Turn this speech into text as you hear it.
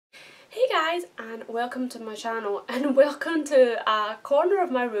Hey guys, and welcome to my channel and welcome to a corner of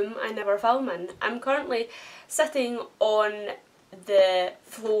my room I never film in. I'm currently sitting on the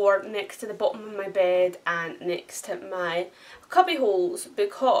floor next to the bottom of my bed and next to my cubby holes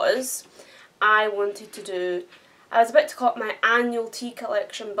because I was about to call it my annual tea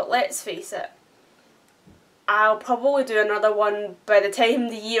collection, but let's face it, I'll probably do another one by the time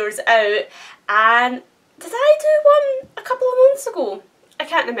the year's out. And did I do one a couple of months ago? I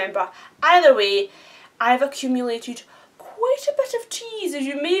can't remember. Either way, I've accumulated quite a bit of teas, as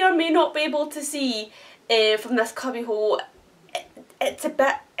you may or may not be able to see from this cubby hole. It's a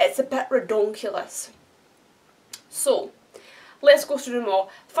bit redonkulous. So let's go through them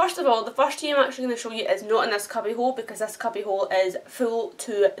all. First of all, the first tea I'm actually going to show you is not in this cubby hole because this cubby hole is full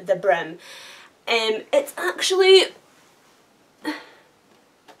to the brim. It's actually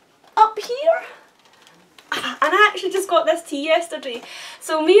up here. And I actually just got this tea yesterday.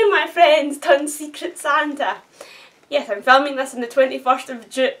 So me and my friends done Secret Santa. Yes, I'm filming this on the 21st of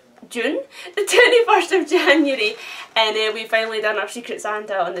June, the 21st of January, and we finally done our Secret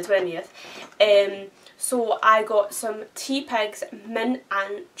Santa on the 20th. So I got some Teapigs mint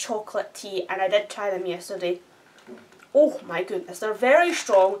and chocolate tea, and I did try them yesterday. Oh my goodness, they're very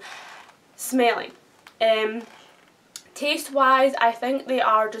strong smelling. Taste wise, I think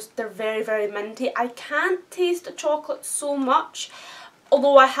they're very, very minty. I can't taste the chocolate so much,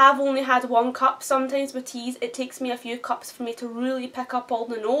 although I have only had one cup. Sometimes with teas it takes me a few cups for me to really pick up all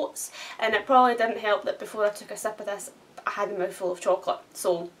the notes, and it probably didn't help that before I took a sip of this I had a mouthful of chocolate,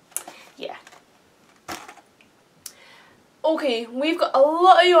 so yeah. Okay, we've got a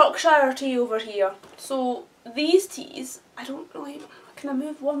lot of Yorkshire tea over here. So these teas, can I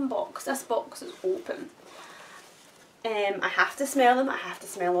move one box? This box is open. I have to smell them. I have to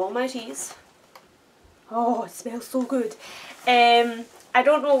smell all my teas. Oh, it smells so good. I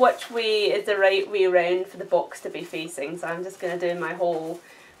don't know which way is the right way around for the box to be facing, so I'm just going to do my whole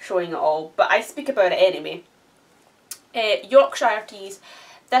showing it all. But I speak about it anyway. Yorkshire teas.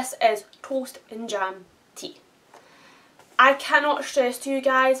 This is toast and jam tea. I cannot stress to you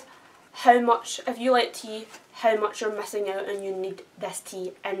guys how much, if you like tea, how much you're missing out and you need this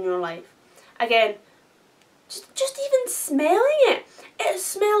tea in your life. Again, just even smelling it, it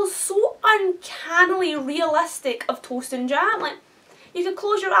smells so uncannily realistic of toast and jam. Like, you could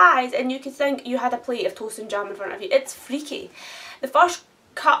close your eyes and you could think you had a plate of toast and jam in front of you. It's freaky. The first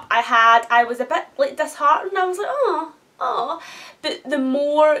cup I had, I was a bit like disheartened. I was like, oh. But the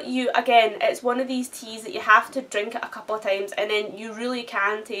more again, it's one of these teas that you have to drink it a couple of times and then you really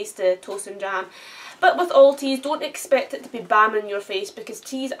can taste the toast and jam. But with all teas, don't expect it to be bam in your face because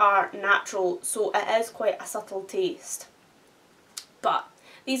teas are natural, so it is quite a subtle taste. But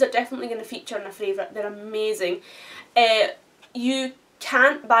these are definitely going to feature in a favourite. They're amazing. You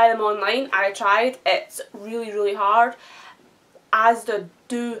can't buy them online. I tried. It's really, really hard. Asda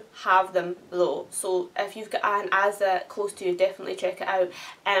do have them though, so if you've got an Asda close to you, definitely check it out.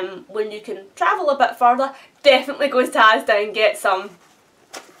 When you can travel a bit further, definitely go to Asda and get some.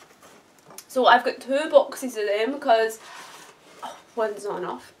 So I've got 2 boxes of them because one's not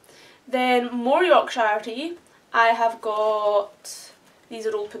enough. Then more Yorkshire tea. I have got, these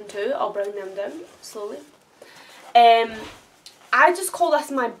are open too, I'll bring them down slowly. I just call this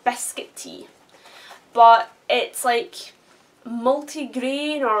my biscuit tea, but it's like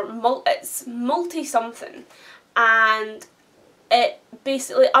multi-grain or it's multi-something, and it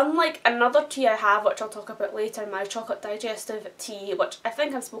basically, unlike another tea I have which I'll talk about later, my chocolate digestive tea, which I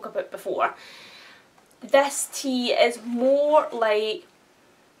think I've spoke about before, this tea is more like,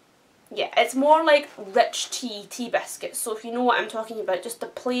 it's more like rich tea biscuits. So if you know what I'm talking about, just the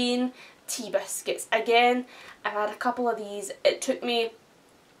plain tea biscuits. Again, I've had a couple of these. It took me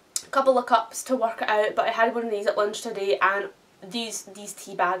a couple of cups to work it out, but I had one of these at lunch today, and these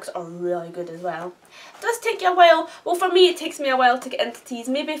tea bags are really good as well. It does take you a while. Well, for me it takes me a while to get into teas.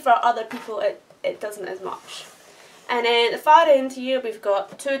 Maybe for other people it doesn't as much. And then at the far end here we've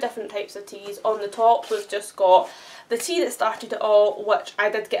got 2 different types of teas. On the top we've just got the tea that started it all, which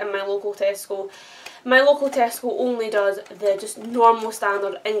I did get in my local Tesco. My local Tesco only does the just normal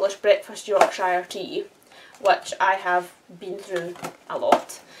standard English breakfast Yorkshire tea, which I have been through a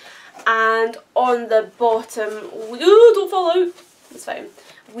lot. And on the bottom, don't fall out, it's fine,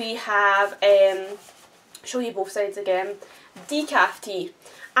 we have, show you both sides again, decaf tea.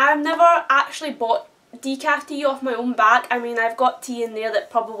 I've never actually bought decaf tea off my own back. I mean, I've got tea in there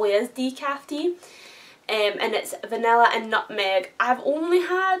that probably is decaf tea, and it's vanilla and nutmeg. I've only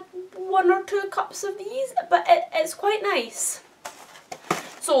had 1 or 2 cups of these, but it's quite nice.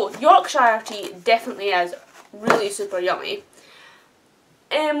 So Yorkshire tea definitely is really super yummy.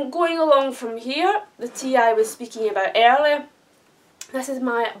 Going along from here, the tea I was speaking about earlier. This is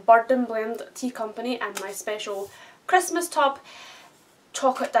my Bird and Blend Tea Company and my special Christmas tub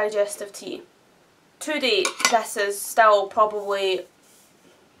chocolate digestive tea. To date, this is still probably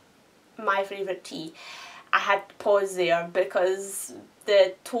my favourite tea. I had to pause there because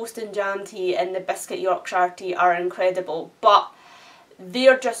the toast and jam tea and the biscuit Yorkshire tea are incredible, but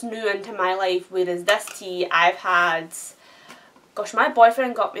they're just new into my life, whereas this tea I've had, gosh, my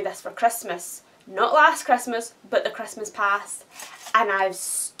boyfriend got me this for Christmas. Not last Christmas, but the Christmas past, and I've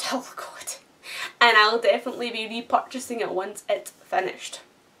still got it. And I'll definitely be repurchasing it once it's finished.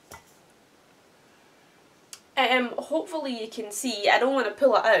 Hopefully you can see, I don't want to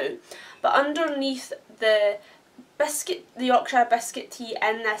pull it out, but underneath the Yorkshire biscuit tea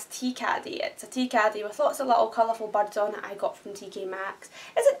in this tea caddy, it's a tea caddy with lots of little colourful birds on it I got from TK Maxx.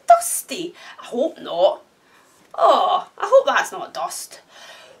 Is it dusty? I hope not. Oh, I hope that's not dust.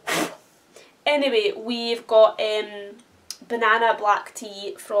 Anyway, we've got banana black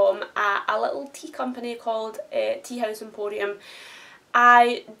tea from a little tea company called Tea House Emporium.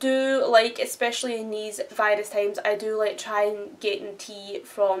 I do like, especially in these virus times, I do like trying getting tea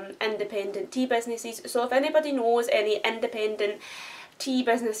from independent tea businesses. So if anybody knows any independent tea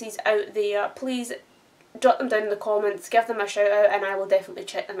businesses out there, please jot them down in the comments, give them a shout out, and I will definitely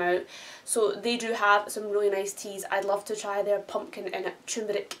check them out. So they do have some really nice teas. I'd love to try their pumpkin in it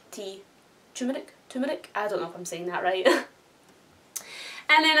turmeric tea. Turmeric? I don't know if I'm saying that right.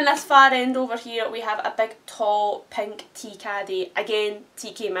 And then in this far end over here we have a big tall pink tea caddy. Again,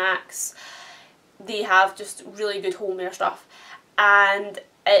 TK Maxx. They have just really good homeware stuff. And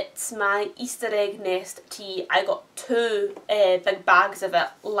it's my Easter egg nest tea. I got 2 big bags of it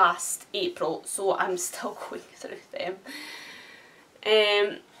last April, so I'm still going through them.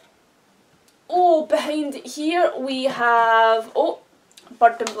 Oh, behind here we have,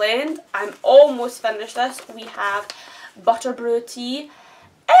 Bird and Blend. I'm almost finished this. We have Butterbrew tea.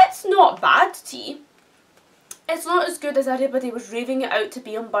 It's not bad tea. It's not as good as everybody was raving it out to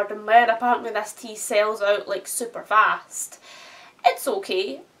be on Bird and Blend. Apparently this tea sells out like super fast. It's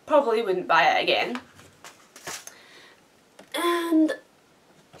okay. Probably wouldn't buy it again. And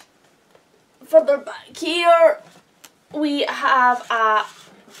further back here we have a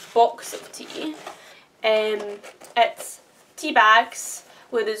box of tea. It's tea bags,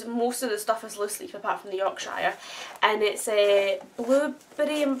 whereas most of the stuff is loose leaf apart from the Yorkshire, and it's a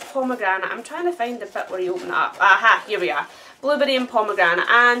blueberry and pomegranate. I'm trying to find the bit where you open it up. Aha, here we are. Blueberry and pomegranate,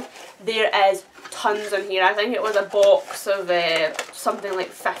 and there is tons in here. I think it was a box of something like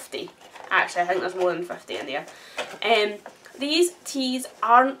 50. Actually, I think there's more than 50 in there. These teas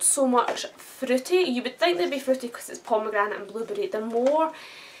aren't so much fruity. You would think they'd be fruity because it's pomegranate and blueberry. They're more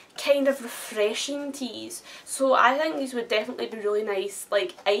kind of refreshing teas, so I think these would definitely be really nice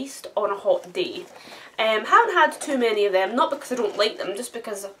like iced on a hot day. Haven't had too many of them, not because I don't like them, just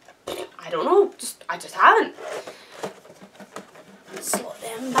because I don't know, I just haven't. Slot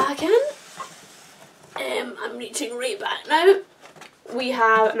them back in. I'm reaching right back now. We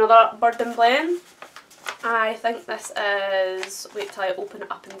have another Bird and Blend. I think this is, wait till I open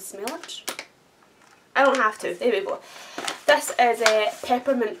it up and smell it. I don't have to, there we go. This is a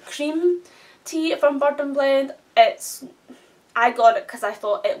peppermint cream tea from Bird and Blend. I got it because I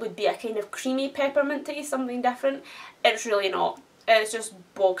thought it would be a kind of creamy peppermint tea, something different. It's really not. It's just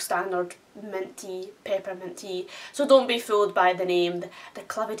bog standard mint tea, peppermint tea. So don't be fooled by the name, the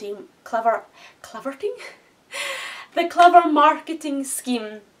clever marketing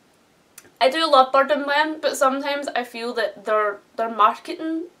scheme. I do love Bird and Blend, but sometimes I feel that their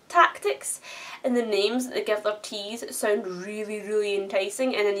marketing tactics and the names that they give their teas sound really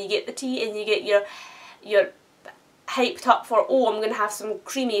enticing, and then you get the tea and you get your hyped up for, oh, I'm going to have some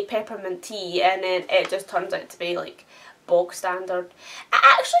creamy peppermint tea, and then it just turns out to be like bog standard. It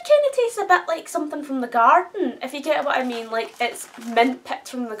actually kind of tastes a bit like something from the garden, if you get what I mean, like it's mint picked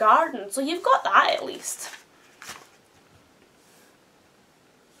from the garden, so you've got that at least.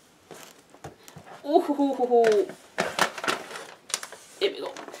 Oh, here we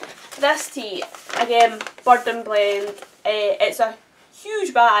go. This tea, again, Bird and Blend, it's a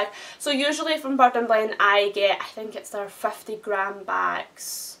huge bag. So usually from Bird and Blend I get, I think it's their 50-gram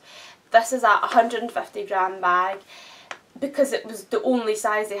bags. This is a 150-gram bag because it was the only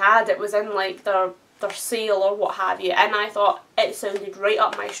size they had. It was in like their sale or what have you, and I thought it sounded right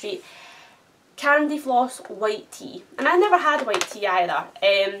up my street. Candy Floss white tea, and I never had white tea either.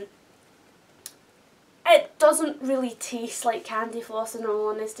 It doesn't really taste like Candy Floss in all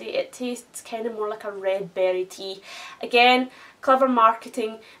honesty. It tastes kind of more like a red berry tea. Again, clever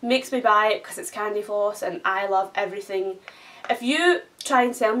marketing, makes me buy it because it's Candy Floss and I love everything if you try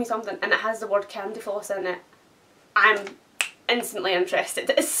and sell me something and it has the word candy floss in it, I'm instantly interested.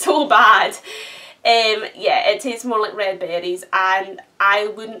 It's so bad. Yeah, it tastes more like red berries, and I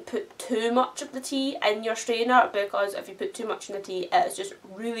wouldn't put too much of the tea in your strainer, because if you put too much in the tea, it's just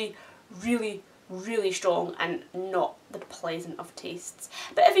really, really, really strong and not the pleasant of tastes.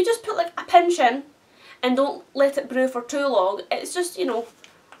 But if you just put like a pinch in and don't let it brew for too long, it's just, you know,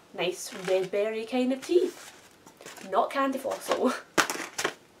 nice red berry kind of tea. Not candy floss though.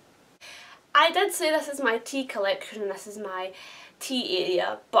 I did say this is my tea collection and this is my tea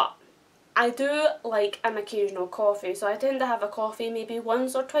area, but I do like an occasional coffee, so I tend to have a coffee maybe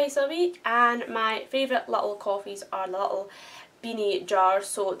once or twice a week, and my favourite little coffees are the little beanie jars.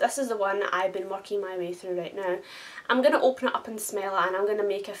 So this is the one I've been working my way through right now. I'm going to open it up and smell it, and I'm going to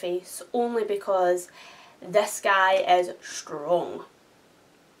make a face only because this guy is strong.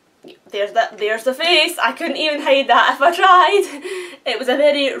 There's the face. I couldn't even hide that if I tried. It was a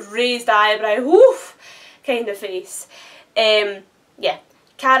very raised eyebrow, woof, kind of face. Yeah,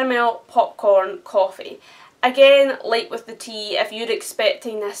 caramel popcorn coffee. Again, like with the tea, if you're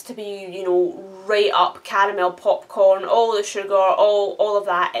expecting this to be, you know, right up caramel popcorn, all the sugar, all of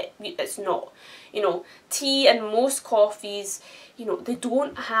that, it's not. You know, tea and most coffees, you know, they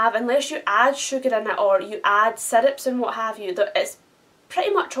don't have, unless you add sugar in it or you add syrups and what have you, it's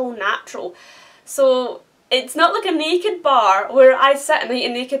pretty much all natural. So it's not like a Naked bar where I sit and eat a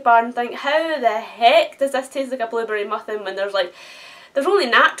Naked bar and think, how the heck does this taste like a blueberry muffin when there's only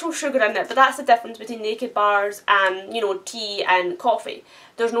natural sugar in it. But that's the difference between Naked bars and, you know, tea and coffee.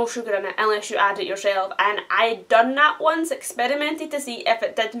 There's no sugar in it unless you add it yourself, and I'd done that once, experimented to see if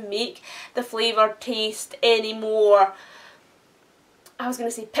it did make the flavour taste any more, I was going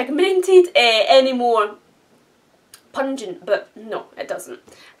to say pigmented, any more pungent, but no, it doesn't.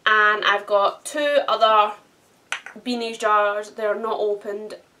 And I've got two other beanies jars. They're not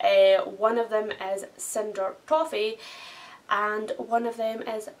opened. One of them is Cinder Toffee and one of them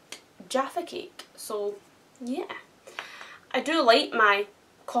is Jaffa Cake. So yeah, I do like my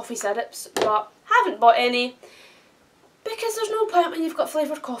coffee syrups, but haven't bought any because there's no point when you've got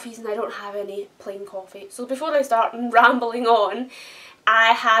flavoured coffees and I don't have any plain coffee. So before I start rambling on,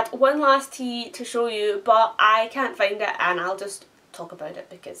 I had one last tea to show you, but I can't find it and I'll just talk about it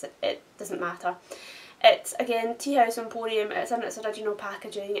because it doesn't matter. It's, again, Tea House Emporium. It's in its original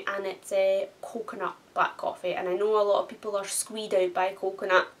packaging and it's a coconut black coffee, and I know a lot of people are squeed out by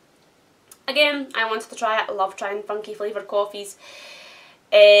coconut. Again, I wanted to try it. I love trying funky flavoured coffees.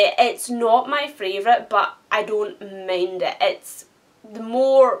 It's not my favourite, but I don't mind it. It's, the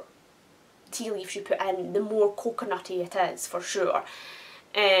more tea leaves you put in, the more coconutty it is, for sure.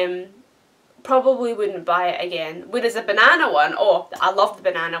 Probably wouldn't buy it again. Whereas the banana one, oh, I love the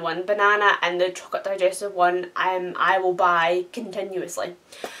banana one. Banana and the chocolate digestive one, I will buy continuously.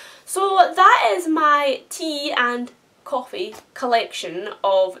 So that is my tea and coffee collection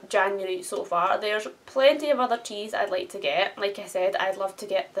of January so far. There's plenty of other teas I'd like to get. Like I said, I'd love to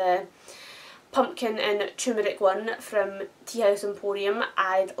get the pumpkin and turmeric one from Tea House Emporium.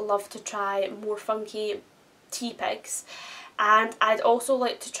 I'd love to try more funky tea pigs, and I'd also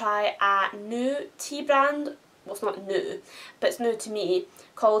like to try a new tea brand. Well, it's not new, but it's new to me,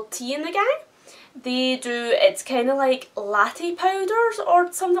 called Tea in the Gang. They do, it's kind of like latte powders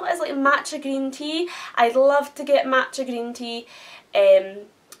or something like matcha green tea. I'd love to get matcha green tea.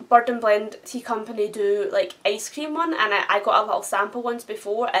 Bird and Blend Tea Company do like ice cream one, and I got a little sample once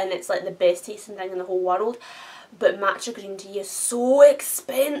before and it's like the best tasting thing in the whole world. But matcha green tea is so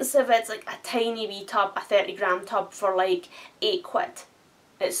expensive. It's like a tiny wee tub, a 30-gram tub for like £8.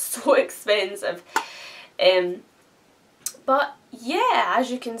 It's so expensive. But yeah, as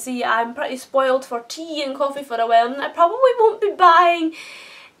you can see, I'm pretty spoiled for tea and coffee for a while, and I probably won't be buying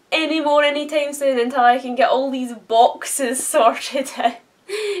any more anytime soon until I can get all these boxes sorted out,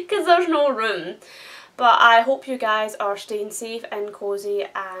 because there's no room. But I hope you guys are staying safe and cosy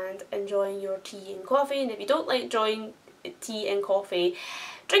and enjoying your tea and coffee. And if you don't like enjoying tea and coffee,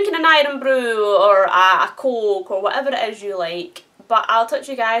 drinking an Iron Brew or a Coke or whatever it is you like. But I'll touch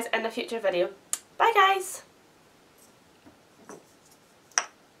you guys in a future video. Bye guys!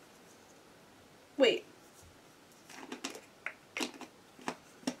 Wait.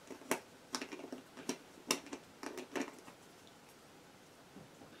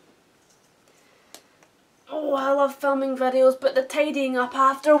 Oh, I love filming videos, but the tidying up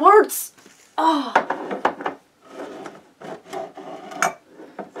afterwards. Oh.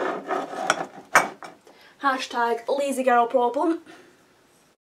 Hashtag lazy girl problem.